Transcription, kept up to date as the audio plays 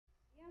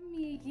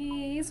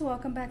amiguis,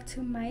 welcome back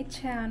to my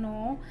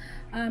channel.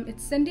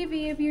 It's Cindy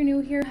V if you're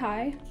new here.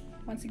 Hi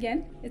once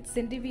again, it's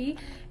Cindy V,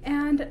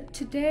 and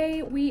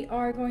today we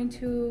are going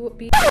to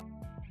be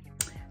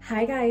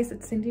hi guys,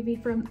 it's Cindy V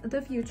from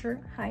the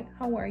future. Hi,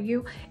 how are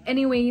you?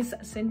 Anyways,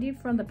 Cindy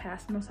from the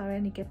past no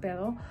sabe ni qué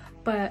pedo,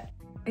 but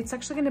it's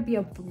actually going to be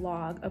a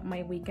vlog of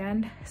my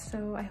weekend,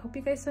 so I hope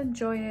you guys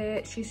enjoy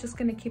it. She's just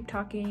going to keep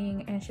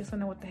talking and she doesn't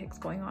know what the heck's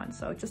going on,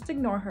 so just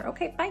ignore her.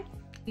 Okay, bye.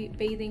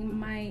 Bathing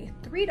my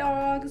 3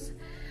 dogs.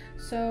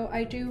 So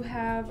I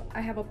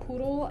have a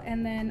poodle,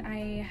 and then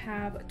I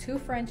have 2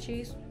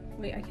 Frenchies.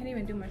 Wait, I can't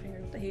even do my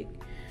fingers, what the heck.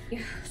 Yeah,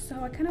 so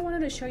I kind of wanted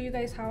to show you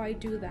guys how I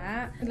do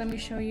that. Let me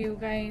show you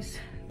guys.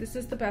 This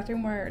is the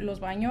bathroom where los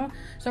baño.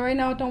 So right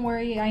now, don't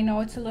worry, I know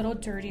it's a little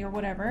dirty or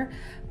whatever,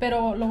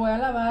 pero lo voy a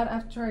lavar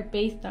after I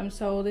bathe them.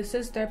 So this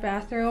is their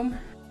bathroom.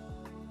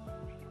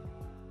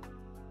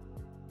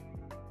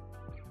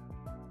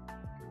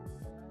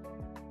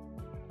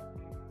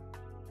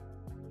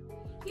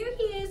 Here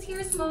he is,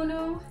 here's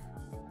Mono.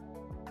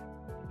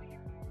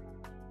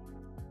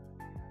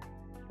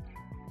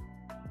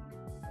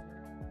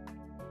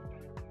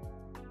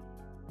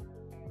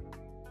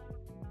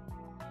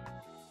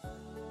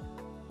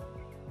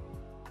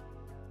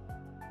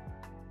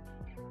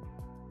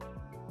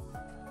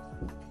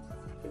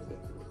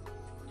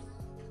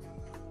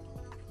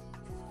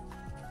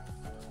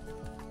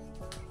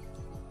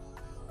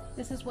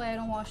 This is why I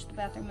don't wash the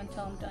bathroom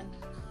until I'm done.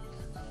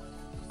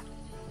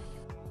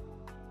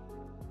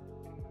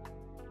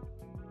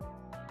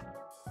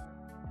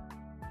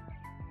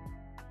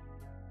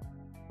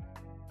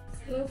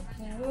 Good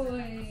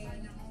boy.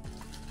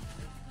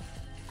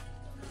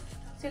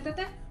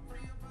 Siéntate.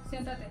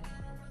 Siéntate.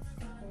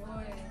 Good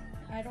boy.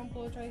 I don't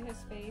blow dry his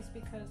face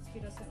because he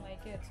doesn't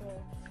like it, so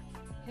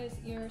his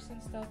ears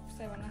and stuff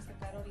se van a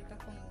secar ahorita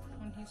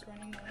when he's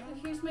running around.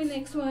 Here's my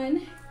next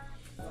one,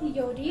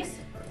 Yodis.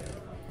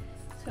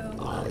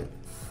 So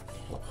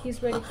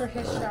he's ready for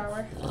his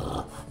shower.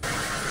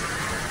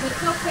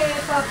 It's okay,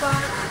 Papa.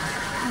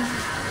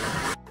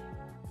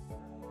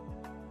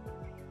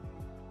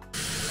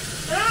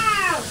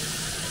 Ow!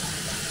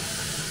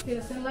 He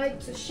doesn't like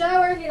to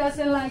shower. He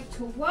doesn't like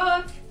to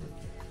walk.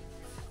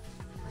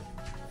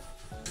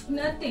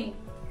 Nothing.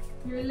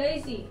 You're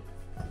lazy.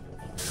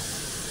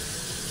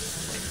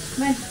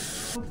 Come on.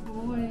 Good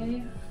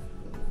boy.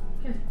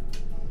 Here.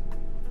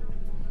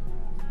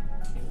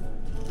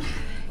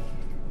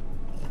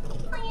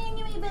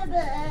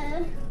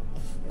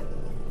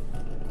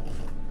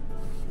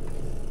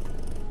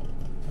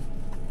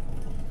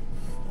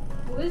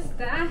 Who is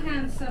that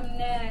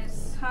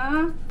handsomeness,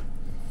 huh?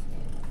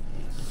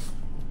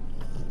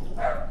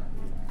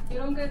 You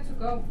don't get to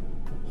go.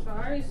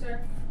 Sorry,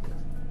 sir.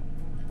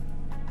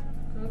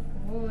 Good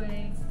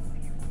boy.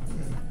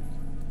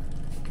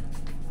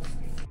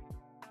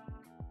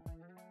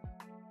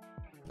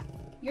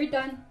 You're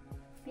done.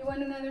 You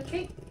want another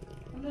treat?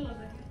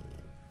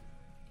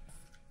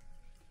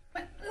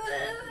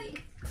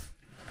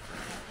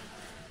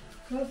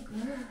 Good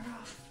girl.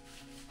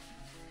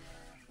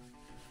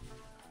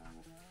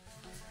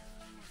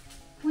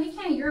 Why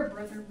can't your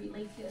brother be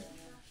like this?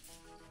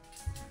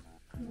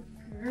 Good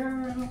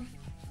girl.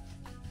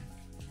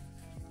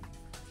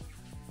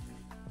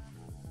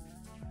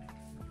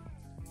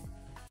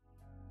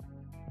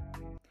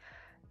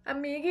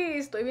 Amigui,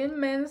 estoy bien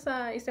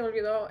mensa y se me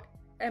olvidó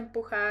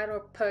empujar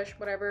o push,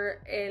 whatever,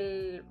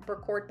 el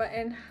record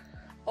button.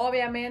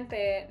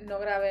 Obviamente no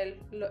grabé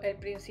el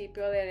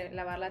principio de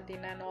lavar la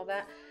tina, no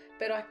da.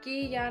 Pero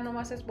aquí ya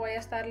nomás voy a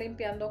estar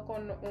limpiando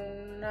con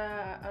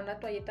una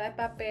toallita de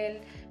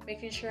papel,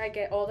 making sure I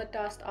get all the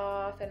dust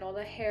off and all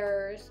the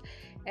hairs,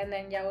 and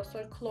then ya uso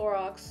el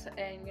Clorox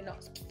and you know.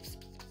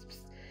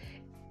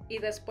 Y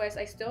después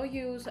I still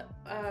use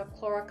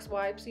Clorox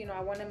wipes. You know,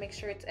 I want to make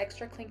sure it's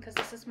extra clean because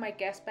this is my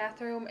guest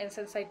bathroom, and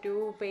since I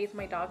do bathe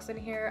my dogs in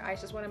here, I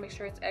just want to make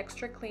sure it's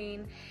extra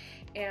clean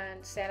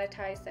and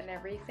sanitized and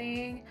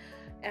everything.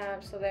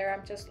 So there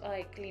I'm just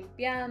like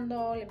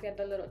limpiando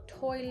a little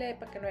toilet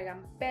para que no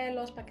hagan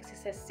pelos, para que si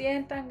se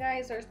sientan,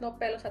 guys, there's no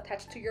pelos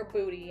attached to your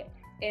booty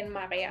in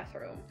my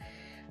bathroom.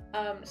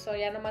 So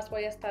ya nomás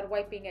voy a estar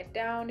wiping it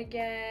down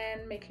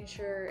again, making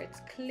sure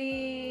it's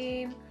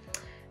clean,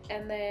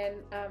 and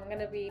then I'm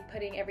gonna be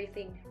putting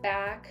everything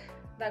back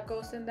that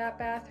goes in that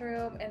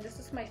bathroom. And this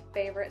is my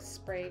favorite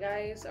spray,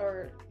 guys,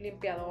 or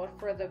limpiador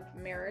for the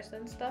mirrors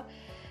and stuff.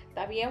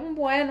 Está bien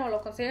bueno, lo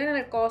consiguen en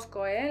el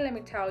Costco, let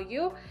me tell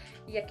you.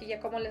 Y aquí ya,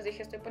 como les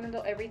dije, estoy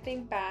poniendo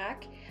everything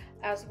back,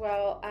 as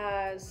well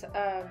as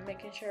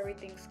making sure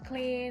everything's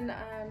clean,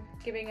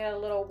 giving it a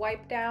little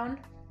wipe down.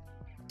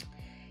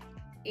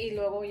 Y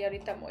luego ya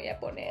ahorita me voy a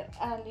poner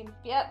a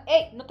limpiar.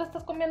 ¡Ey! No te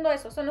estás comiendo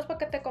eso, eso no es para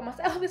que te comas.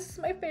 Oh, this is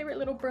my favorite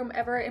little broom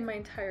ever in my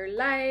entire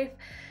life.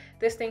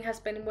 This thing has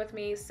been with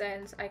me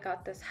since I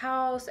got this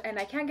house, and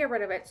I can't get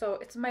rid of it, so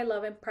it's my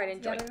love and pride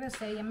and joy. Ya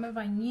regresé, ya me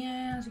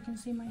bañé. As you can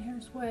see, my hair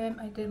is wet.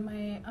 I did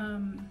my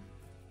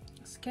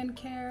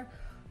skincare.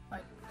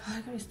 Like,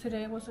 guys,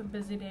 today was a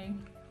busy day.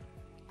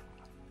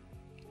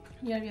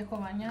 Ya el viejo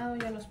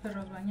bañado, ya los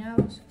perros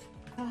bañados.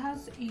 How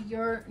has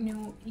your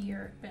new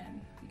year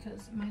been?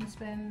 Because mine's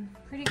been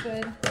pretty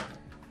good.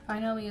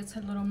 Finally, it's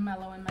a little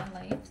mellow in my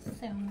life,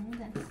 so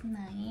that's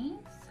nice.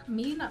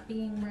 Me not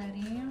being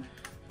ready.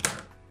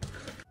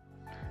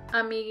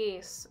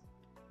 Amiguis,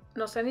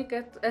 no sé ni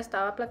qué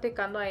estaba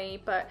platicando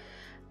ahí, but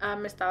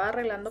me estaba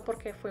arreglando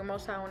porque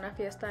fuimos a una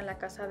fiesta en la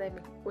casa de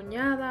mi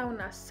cuñada,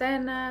 una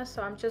cena.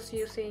 So I'm just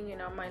using, you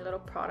know, my little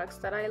products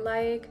that I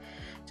like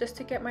just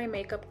to get my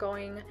makeup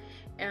going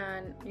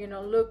and, you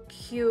know, look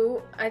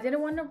cute. I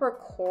didn't want to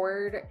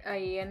record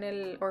ahí en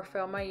el, or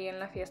film ahí en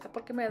la fiesta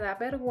porque me da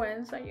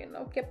vergüenza, you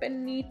know, qué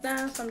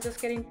penita. So I'm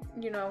just getting,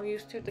 you know,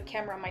 used to the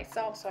camera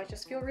myself. So I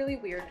just feel really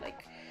weird,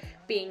 like,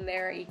 being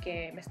there y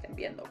que me estén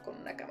viendo con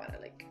una cámara,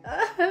 like,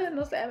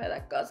 no sé, me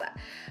da cosa.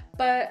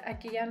 But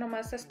aquí ya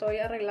nomás estoy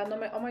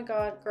arreglándome. Oh my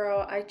god,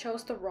 girl, I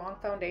chose the wrong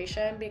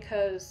foundation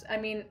because, I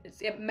mean,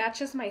 it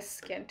matches my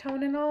skin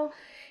tone and all.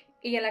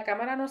 Y en la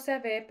cámara no se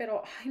ve,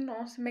 pero, ay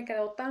no, se me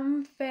quedó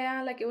tan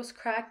fea, like it was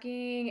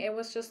cracking. It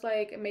was just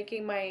like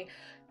making my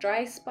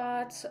dry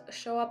spots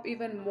show up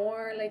even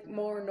more, like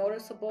more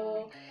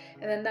noticeable.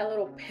 And then that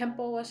little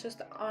pimple was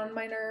just on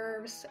my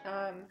nerves.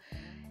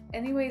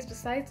 Anyways,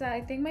 besides that,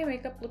 I think my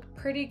makeup looked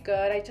pretty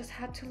good. I just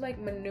had to like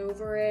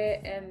maneuver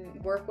it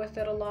and work with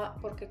it a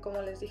lot porque como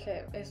les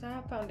dije,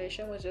 esa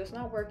foundation was just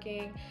not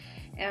working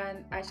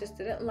and I just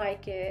didn't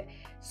like it.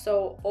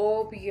 So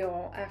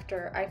obvio,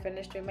 after I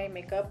finished doing my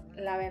makeup,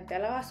 la aventé a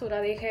la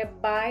basura. Dije,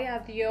 bye,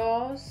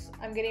 adios.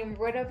 I'm getting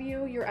rid of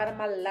you. You're out of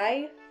my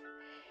life.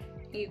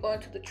 You go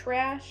into the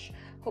trash.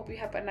 Hope you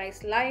have a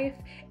nice life.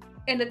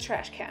 In the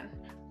trash can.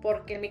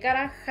 Porque en mi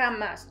cara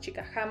jamás,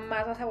 chica,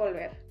 jamás vas a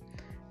volver.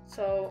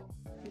 So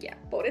yeah,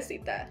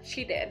 pobrecita,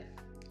 she did.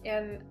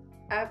 And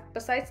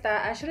besides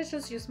that, I should have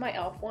just used my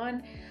e.l.f.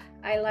 one.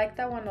 I like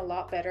that one a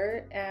lot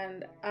better.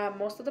 And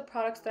most of the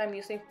products that I'm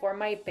using for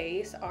my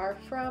base are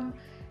from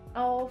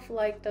e.l.f.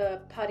 Like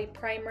the putty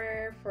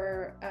primer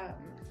for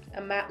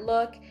a matte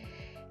look,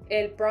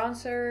 el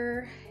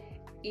bronzer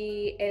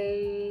y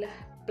el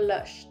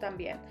blush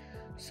también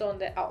son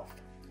de e.l.f.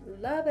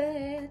 Love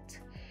it.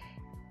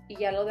 Y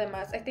ya lo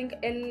demás, I think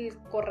el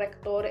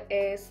corrector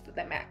es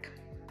de MAC.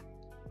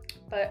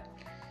 But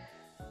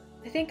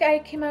I think I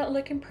came out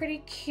looking pretty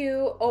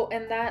cute. Oh,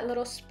 and that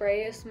little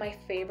spray is my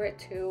favorite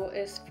too.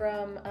 It's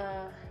from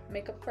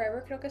Makeup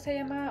Forever, creo que se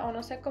llama. O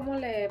no sé cómo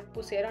le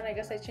pusieron. I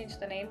guess I changed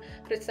the name.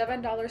 But it's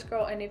 $7,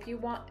 girl. And if you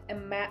want a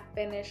matte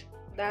finish,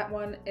 that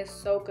one is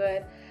so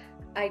good.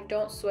 I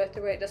don't sweat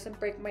through it. It doesn't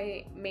break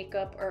my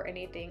makeup or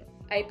anything.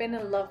 I've been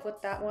in love with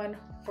that one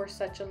for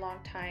such a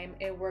long time.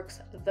 It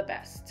works the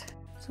best.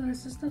 So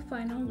this is the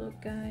final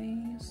look,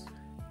 guys.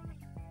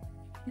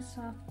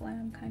 Soft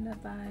glam kind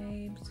of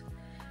vibes,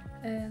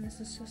 and this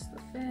is just the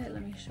fit.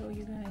 Let me show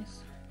you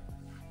guys.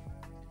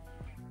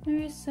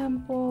 Very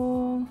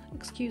simple,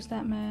 excuse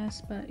that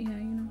mess, but yeah,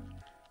 you know,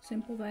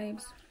 simple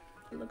vibes.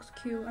 It looks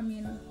cute. I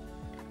mean,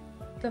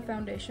 the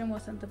foundation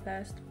wasn't the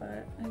best,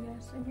 but I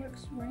guess it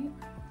works, right?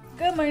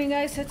 Good morning,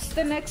 guys. It's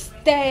the next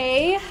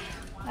day.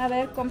 A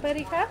ver,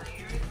 comperija.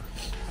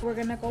 We're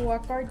gonna go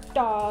walk our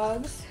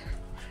dogs.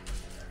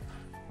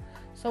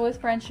 So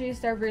with Frenchies,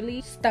 they're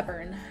really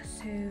stubborn.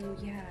 So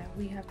yeah,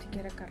 we have to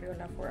get a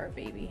carriola for our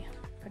baby,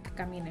 para que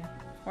camine,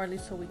 or at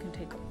least so we can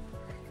take him.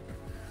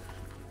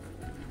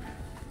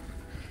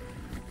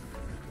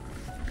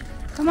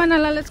 Come on,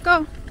 Nala, let's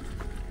go.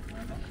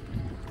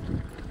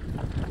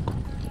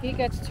 He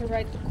gets to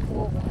ride the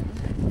cool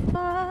one.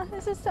 Ah,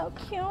 this is so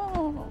cute.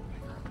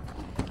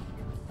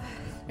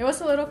 It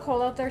was a little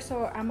cold out there,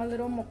 so I'm a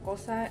little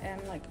mocosa,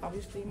 and like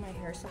obviously my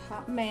hair's a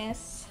hot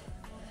mess.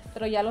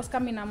 Pero ya los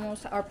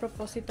caminamos. Our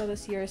propósito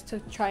this year is to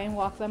try and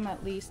walk them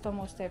at least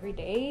almost every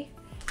day,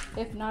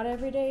 if not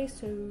every day.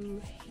 So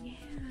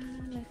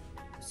yeah.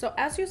 So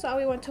as you saw,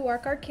 we went to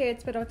walk our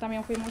kids, pero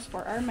también fuimos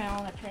for our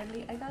mail.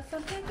 Apparently, I got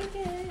some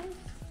packages.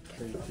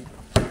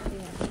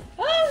 Yeah.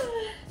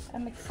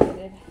 I'm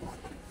excited.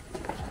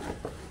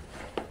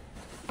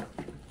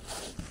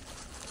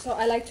 So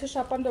I like to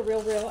shop on the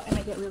Real and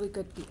I get really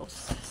good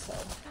deals. So.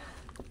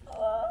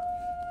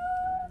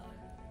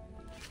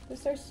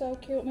 These are so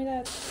cute.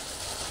 Mira.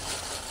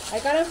 I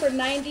got them for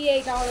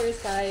 $98,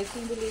 guys.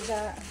 Can you believe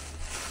that?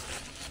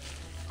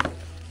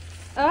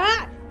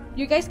 Ah!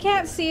 You guys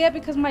can't see it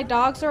because my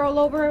dogs are all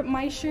over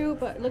my shoe,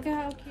 but look at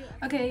how cute.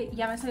 Okay,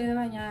 ya me salí de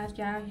bañar.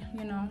 Ya,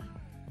 you know.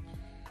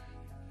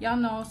 Y'all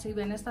know, si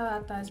ven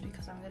esta bata is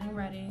because I'm getting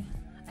ready.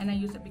 And I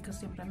use it because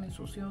siempre me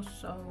ensucio.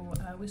 So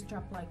I always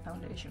drop like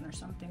foundation or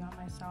something on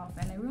myself.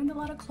 And I ruined a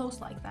lot of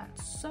clothes like that.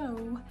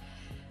 So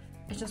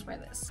I just wear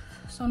this.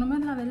 So no me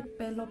lavé el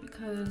pelo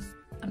because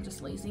I'm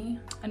just lazy.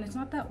 And it's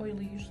not that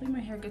oily. Usually my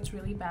hair gets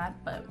really bad,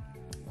 but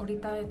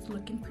ahorita it's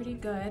looking pretty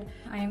good.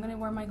 I am gonna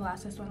wear my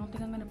glasses, so I don't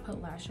think I'm gonna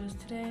put lashes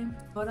today.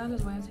 Ahora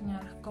les voy a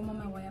enseñar cómo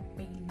me voy a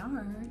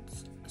peinar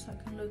so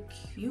I can look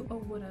cute or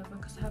whatever,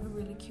 because I have a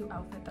really cute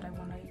outfit that I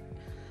wanna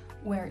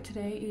wear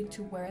today. And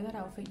to wear that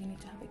outfit, you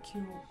need to have a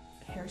cute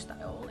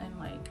hairstyle and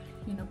like,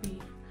 you know,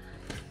 be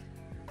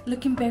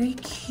looking very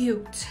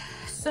cute.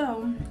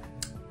 So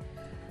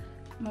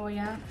Me voy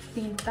a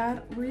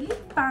pintar really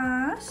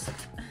fast.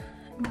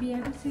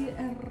 Bien así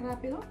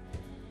rápido.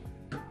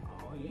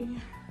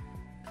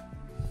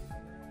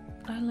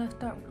 I left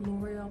that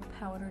L'Oreal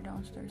powder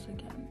downstairs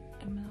again.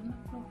 And me da una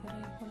flojera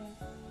ir por ahí.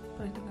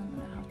 But I think I'm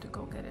gonna have to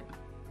go get it.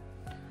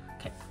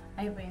 Okay,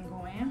 ahí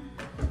vengo,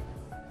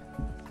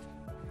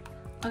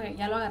 Okay,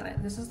 ya lo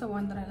agarré. This is the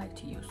one that I like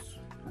to use.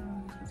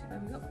 There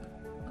we go.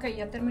 Okay,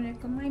 ya terminé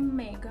con my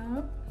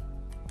makeup.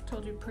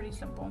 Told you, pretty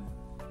simple.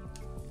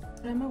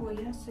 Ahora me voy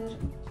a hacer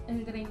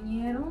el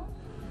greñero.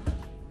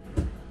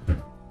 I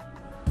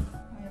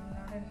am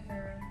not a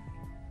hair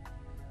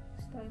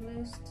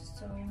stylist,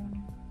 so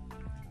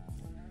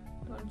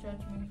don't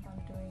judge me if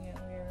I'm doing it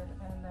weird.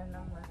 And then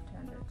I'm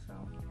left-handed, so.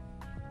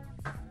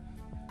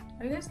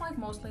 Are you guys like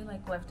mostly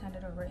like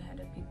left-handed or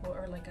right-handed people,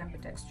 or like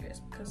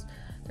ambidextrous? Because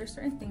there's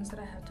certain things that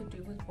I have to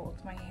do with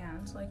both my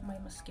hands, like my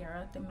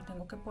mascara. Me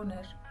tengo que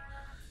poner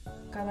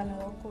cada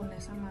lado con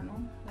esa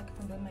mano. Like if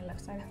I'm doing my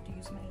left side, I have to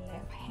use my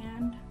left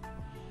hand.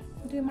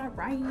 I'm doing my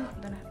right,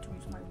 then I have to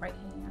use my right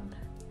hand.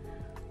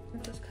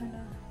 I'm just kind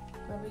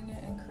of rubbing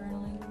it and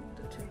curling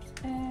the tips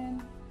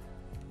in,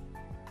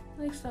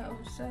 like so.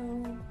 So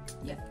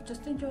yeah,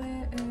 just enjoy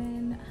it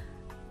and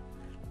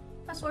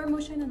fast forward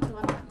motion until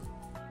I'm done.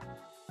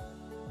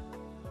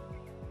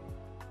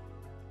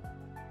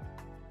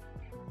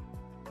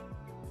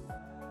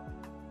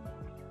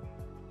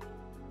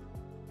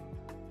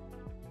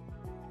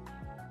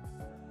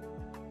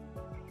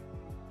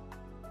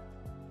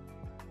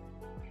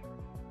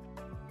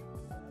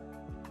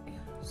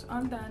 So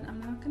I'm done.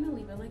 I'm not gonna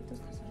leave it like this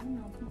because I don't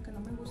know, como que no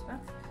me gusta.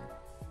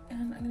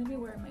 And I'm gonna be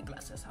wearing my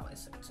glasses how I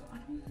said, so I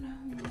don't know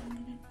what I'm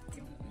gonna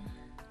do.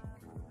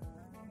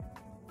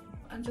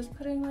 I'm just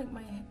putting like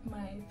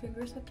my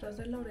fingers atrás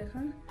de la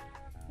oreja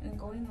and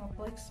going up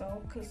like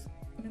so, because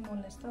me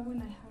molesta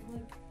when I have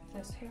like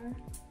this hair,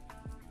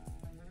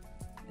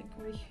 like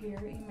right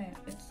here,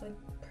 it's like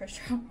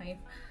pressure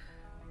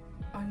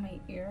on my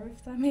ear,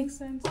 if that makes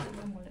sense. Me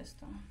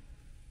molesta.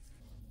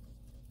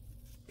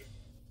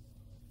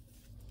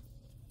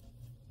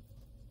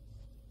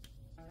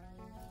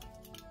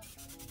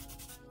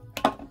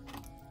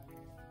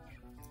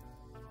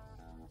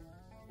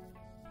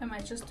 I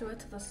might just do it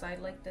to the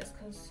side like this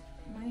because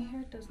my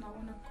hair does not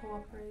want to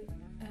cooperate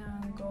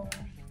and go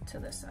to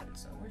the side.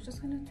 So we're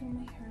just gonna do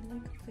my hair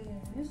like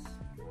this.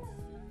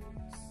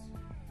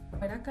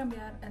 Voy a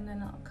cambiar and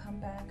then I'll come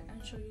back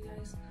and show you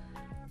guys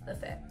the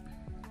fit.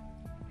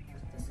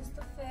 This is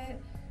the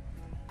fit.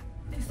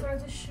 These are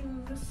the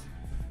shoes.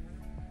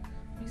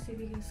 Let me see if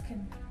you guys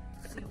can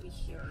see over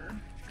here.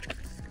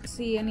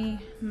 See any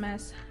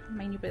mess,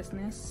 mind your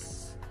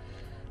business.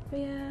 But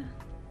yeah,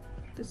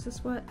 this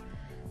is what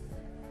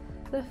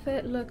the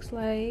fit looks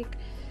like.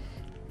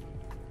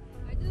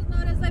 I just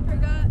noticed I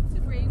forgot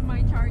to bring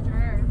my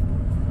charger.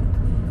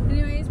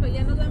 Anyways, but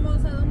ya nos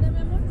vamos a donde, mi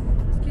amor?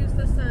 Excuse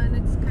the sun,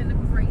 it's kind of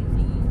crazy.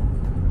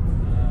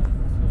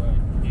 To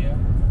IKEA.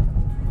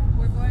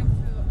 We're going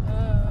to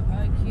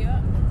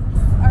IKEA.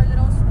 Our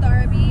little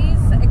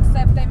Starbies,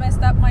 except they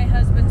messed up my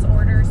husband's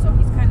order, so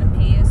he's kind of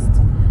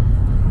pissed.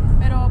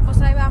 Pero pues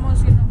ahí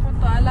vamos, you know, con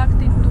toda la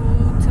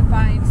actitud to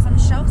find some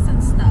shelves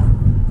and stuff.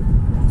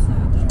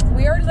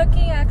 We are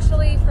looking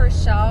actually for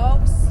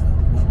shelves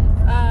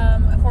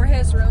for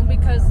his room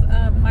because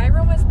my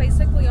room is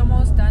basically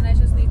almost done. I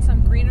just need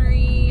some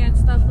greenery and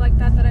stuff like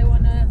that I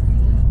want to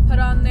put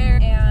on there,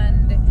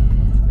 and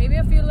maybe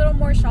a few little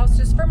more shelves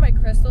just for my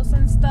crystals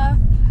and stuff.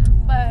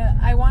 But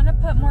I want to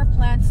put more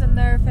plants in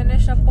there,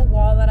 finish up a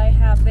wall that I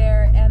have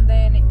there, and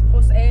then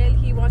pues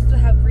he wants to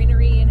have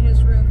greenery in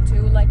his room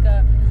too, like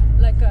a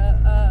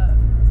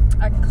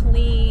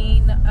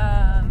clean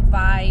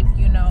vibe,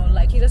 you know,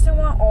 like he doesn't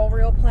want all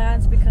real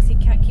plants because he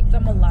can't keep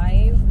them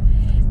alive,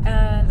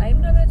 and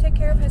I'm not gonna take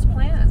care of his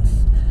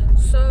plants,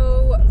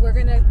 so we're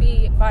gonna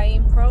be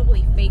buying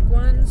probably fake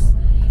ones,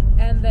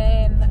 and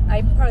then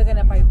I'm probably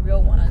gonna buy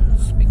real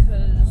ones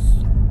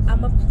because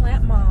I'm a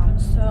plant mom.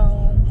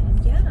 So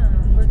yeah,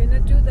 we're gonna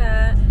do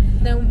that.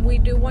 Then we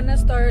do want to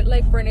start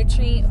like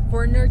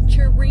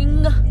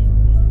furnituring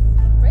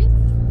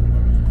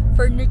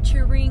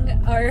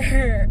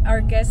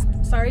our guest.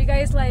 Sorry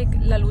guys, like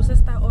la luz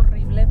está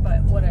horrible,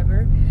 but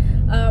whatever.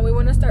 We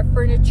want to start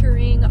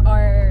furnituring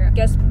our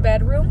guest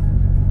bedroom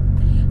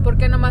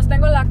porque nomás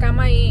tengo la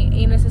cama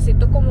y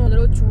necesito como a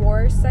little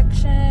drawer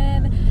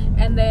section,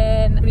 and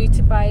then we need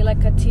to buy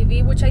like a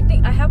TV, which I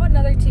think I have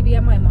another TV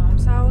at my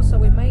mom's house, so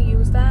we might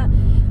use that,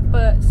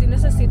 but sí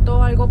necesito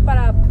algo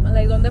para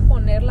like donde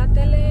poner la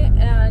tele,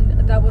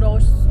 and that would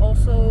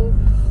also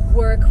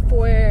work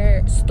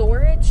for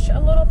storage a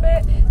little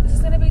bit. This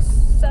is gonna be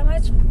so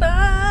much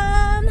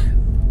fun.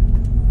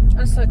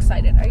 I'm so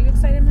excited. Are you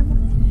excited, mi amor?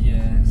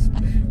 Yes,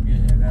 baby.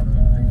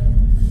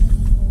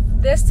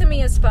 This to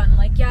me is fun.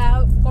 Like,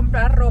 yeah,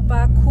 comprar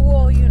ropa,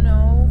 cool, you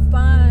know,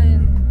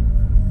 fun.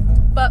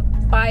 But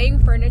buying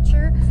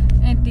furniture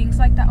and things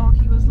like that. Oh,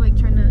 he was like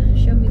trying to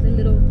show me the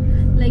little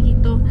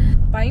leguito.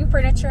 Buying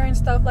furniture and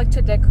stuff like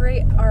to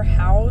decorate our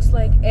house,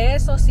 like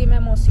eso sí me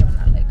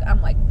emociona. Like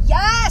I'm like,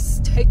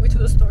 yes, take me to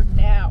the store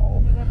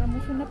now.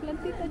 Agarramos una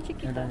plantita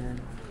chiquita.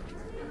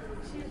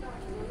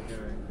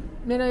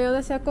 Mira, yo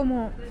decía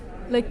como,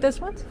 like this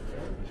one.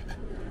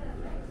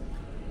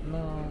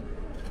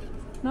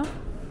 No.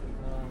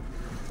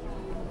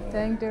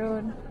 Dang,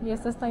 dude. Y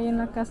esta está ahí en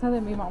la casa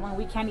de mi mamá.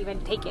 We can't even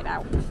take it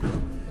out.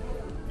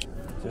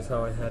 Just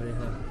how I had it,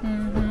 huh?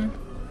 Mm-hmm.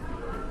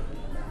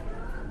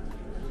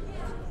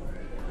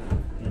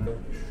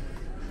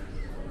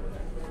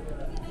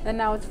 And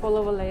now it's full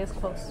of Alea's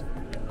clothes.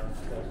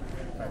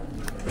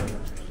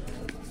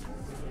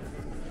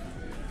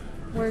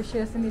 Where she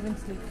doesn't even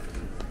sleep.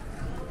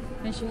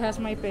 And she has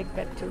my big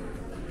bed too.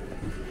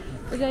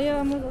 Pues ya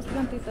llevamos 2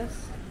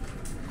 plantitas.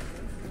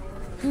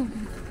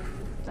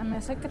 Me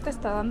hace que te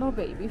está dando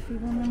baby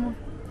fever, mi amor.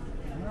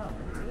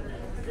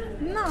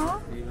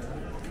 No.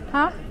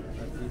 ¿Ah?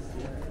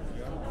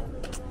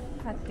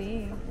 A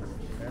ti.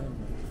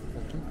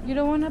 You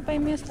don't want to buy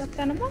me a stuffed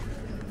animal?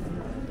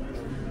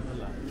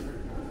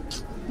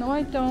 No,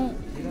 I don't.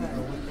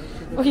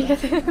 Oh, yeah,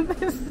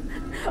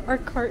 our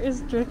cart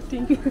is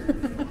drifting.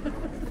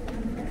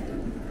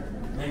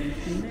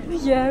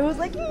 Yeah, I was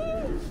like,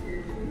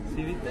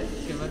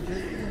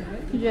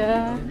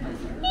 yeah.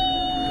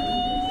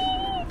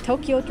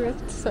 Tokyo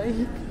drift,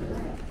 sorry.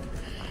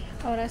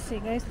 Ahora sí,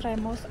 guys,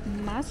 traemos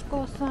más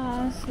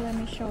cosas. Let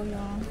me show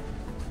y'all.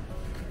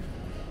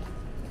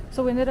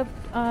 So we ended up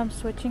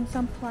switching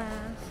some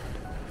plants.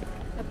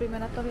 La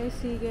primera todavía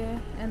sigue,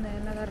 and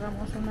then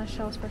agarramos unas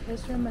shelves for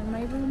his room and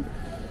my room.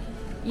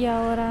 Y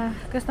ahora,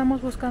 ¿qué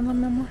estamos buscando,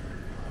 mi amor?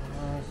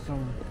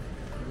 Some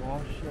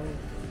wall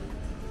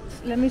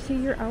shelves. Let me see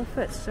your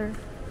outfit, sir.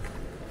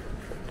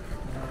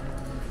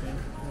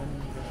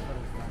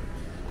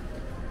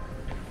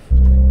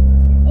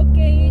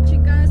 Okay,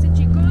 chicas y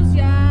chicos,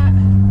 ya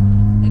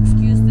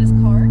excuse this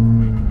car.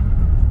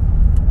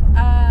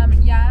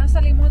 Ya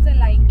salimos de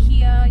la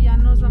IKEA, ya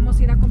nos vamos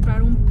a ir a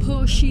comprar un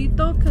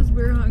pochito because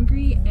we're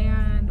hungry,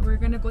 and we're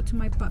gonna go to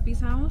my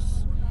puppy's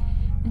house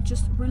and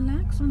just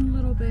relax on a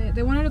little bit.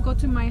 They wanted to go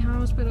to my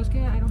house, pero es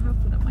que I don't have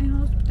food at my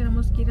house.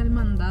 Tenemos que ir al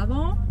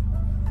mandado.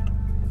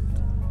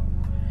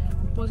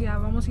 Pues ya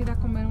vamos a ir a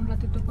comer un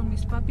ratito con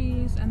mis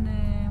puppies, and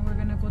then we're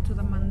gonna go to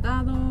the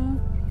mandado.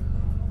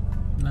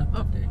 Not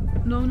today.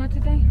 No, not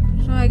today.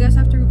 So I guess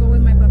after we go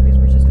with my puppies,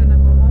 we're just gonna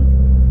go home.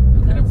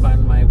 I'm gonna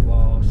find my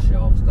wall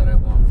shelves that I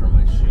want for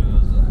my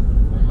shoes.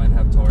 We might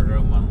have to order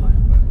them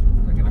online, but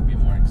they're gonna be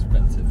more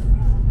expensive.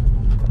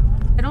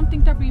 I don't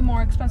think they'll be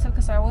more expensive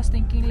because I was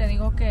thinking, le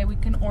digo, okay, we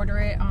can order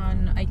it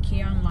on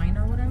IKEA online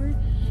or whatever.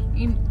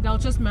 They'll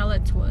just mail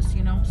it to us,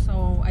 you know.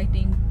 So I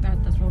think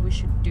that's what we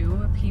should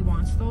do if he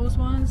wants those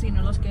ones. Y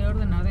no los quiere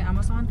ordenar de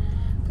Amazon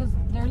because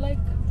they're like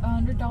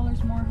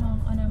 $100 more,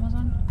 huh, on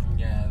Amazon.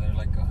 Yeah, they're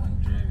like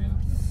 100 and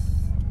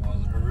well,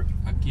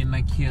 aquí in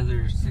IKEA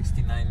they're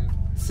 $69,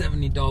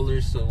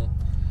 $70, so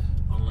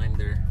online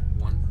they're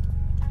 $170.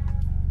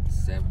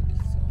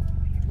 So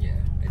yeah,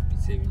 I'd be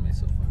saving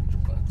myself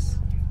 $100.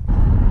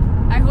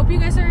 I hope you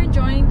guys are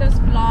enjoying this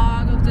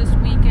vlog of this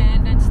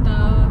weekend and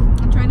stuff.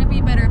 I'm trying to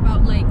be better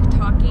about like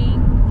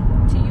talking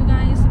to you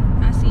guys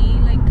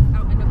así like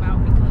out and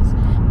about because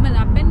me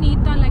da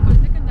penita, like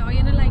ahorita que andaba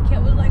yendo like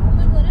it was like, oh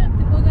my god, are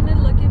people gonna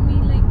look at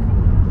me like.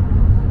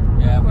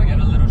 Yeah, we get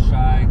a little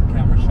shy,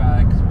 camera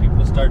shy, because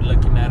people start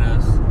looking at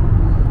us.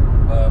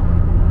 But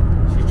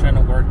she's trying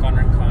to work on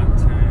her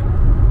content,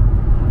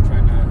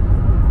 trying to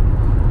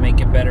make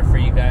it better for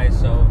you guys.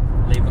 So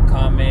leave a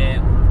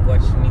comment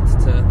what she needs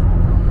to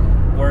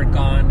work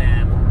on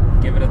and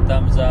give it a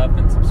thumbs up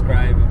and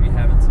subscribe if you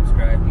haven't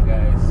subscribed, you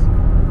guys.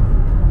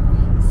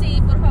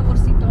 Sí, por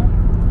favorcito.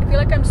 I feel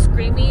like I'm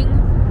screaming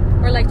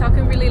or like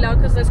talking really loud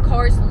because this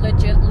car is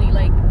legitly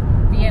like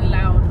being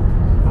loud.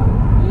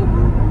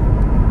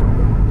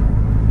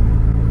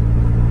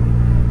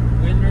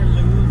 Win or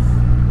lose,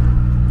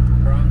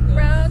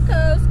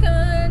 Broncos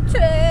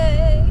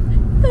country.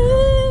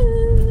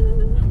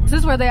 This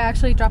is where they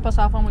actually drop us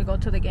off when we go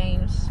to the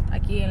games.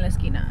 Aquí en la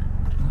esquina.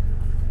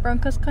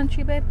 Broncos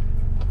country, babe.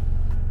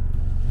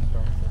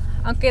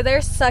 Aunque they're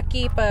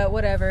sucky, but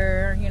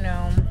whatever, you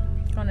know.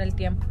 Con el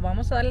tiempo.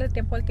 Vamos a darle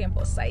tiempo al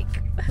tiempo.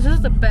 Psych. This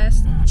is the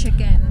best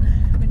chicken.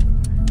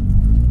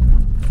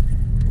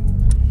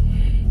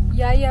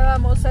 Ya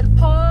llevamos el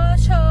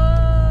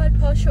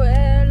polluelo.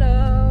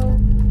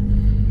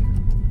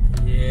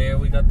 Yeah,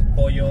 we got the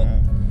pollo.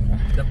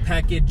 The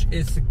package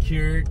is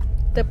secured.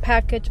 The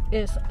package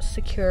is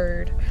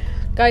secured.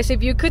 Guys,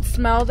 if you could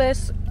smell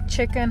this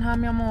chicken, huh,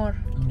 mi amor?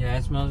 Yeah,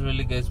 it smells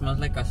really good. It smells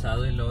like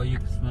asado y luego you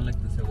can smell like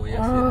the cebolla.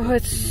 Oh,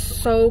 it's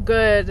so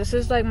good. This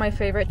is like my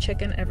favorite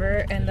chicken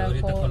ever in the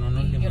whole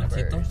universe.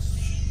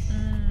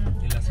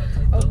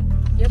 Oh,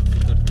 yep.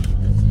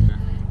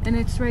 And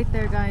it's right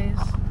there, guys.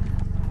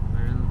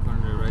 Right in the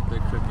corner, right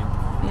there cooking.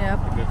 Yep.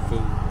 Good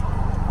food.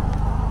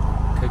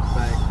 Cooked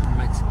by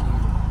Mexican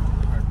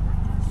hard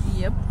workers.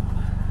 Yep.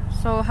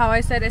 So how I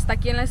said, está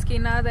aquí en la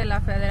esquina de la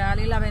Federal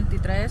y la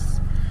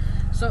 23.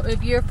 So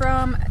if you're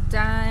from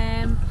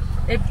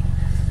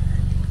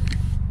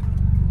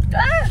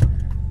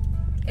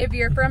if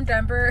you're from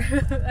Denver,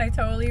 I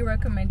totally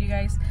recommend you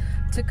guys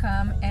to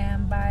come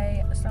and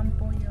buy some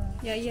pollo.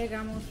 Ya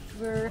llegamos.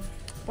 We're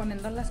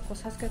poniendo las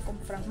cosas que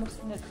compramos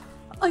en el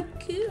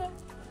Ikea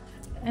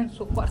en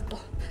su cuarto.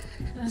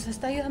 Nos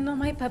está ayudando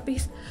my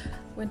puppies.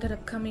 We ended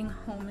up coming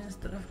home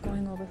instead of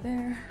going over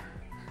there.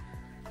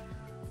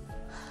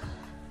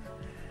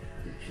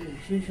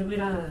 Sí, se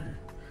mira.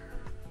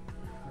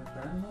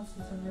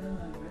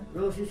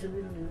 No, sí se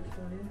mira.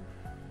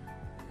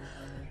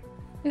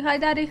 Hi,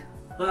 Daddy.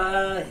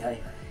 Hi.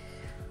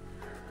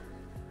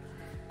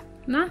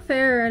 Not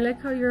fair. I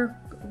like how your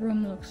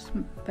room looks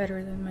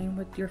better than mine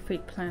with your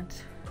fake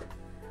plants.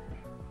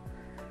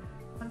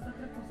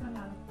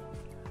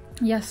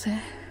 Ya sé.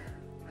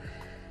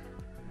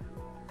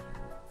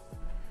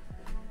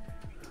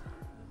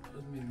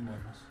 Los mismos.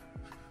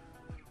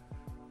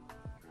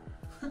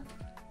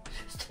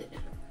 Sí.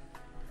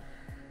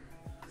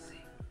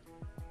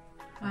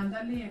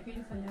 Ándale,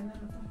 aquellos allá en el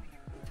otro.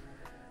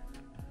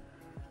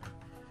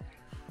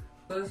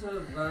 Todo eso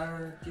va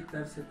a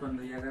quitarse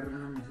cuando ya agarre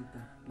una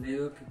mesita. Le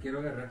digo que quiero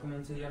agarrar como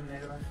un sillón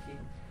negro aquí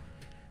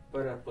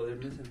para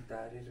poderme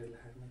sentar y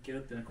relajarme.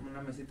 Quiero tener como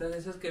una mesita de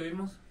esas que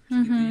vimos,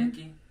 chiquitilla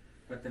aquí,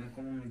 para tener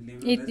como mis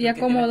libros. Y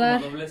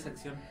acomodar como doble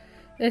sección.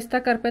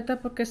 Esta carpeta,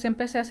 porque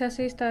siempre se hace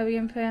así, está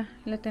bien fea.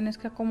 La tienes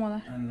que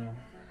acomodar. Ah, no,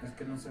 es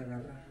que no se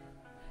agarra.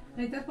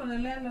 Necesitas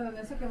ponerle a lo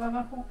de eso que va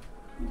abajo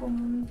como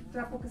un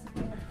trapo que se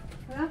pega,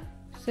 ¿verdad?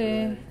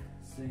 Sí.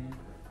 Sí,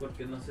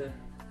 porque no sé.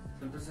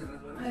 Siempre se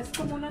resbala. Es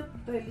como una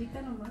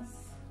telita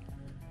nomás.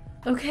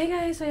 Okay,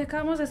 guys, so ya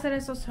acabamos de hacer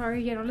eso.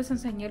 Sorry, ya no les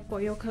enseñé el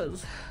pollo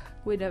because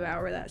we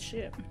devour that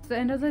shit. It's the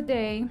end of the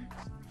day.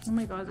 Oh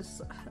my god,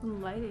 this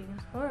lighting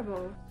is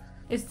horrible.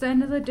 It's the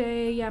end of the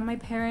day. Yeah, my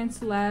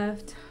parents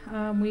left.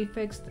 We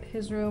fixed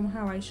his room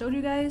how I showed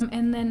you guys.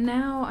 And then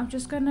now I'm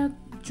just gonna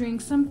drink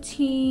some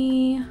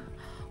tea,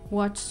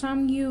 watch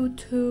some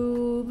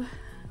YouTube,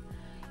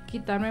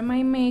 quitarme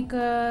my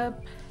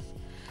makeup,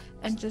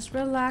 and just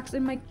relax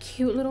in my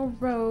cute little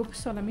robe.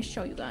 So let me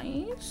show you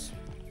guys.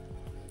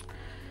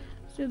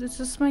 So this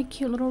is my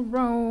cute little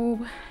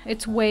robe.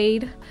 It's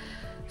Wade,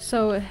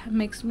 so it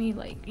makes me,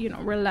 like, you know,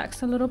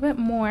 relax a little bit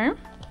more.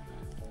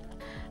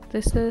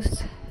 This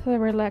is the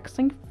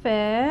relaxing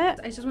fit.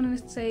 I just wanted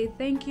to say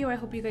thank you. I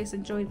hope you guys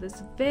enjoyed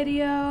this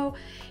video.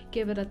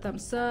 Give it a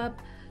thumbs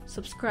up,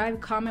 subscribe,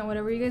 comment,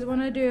 whatever you guys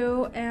want to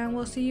do, and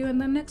we'll see you in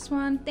the next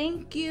one.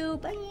 Thank you.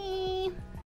 Bye.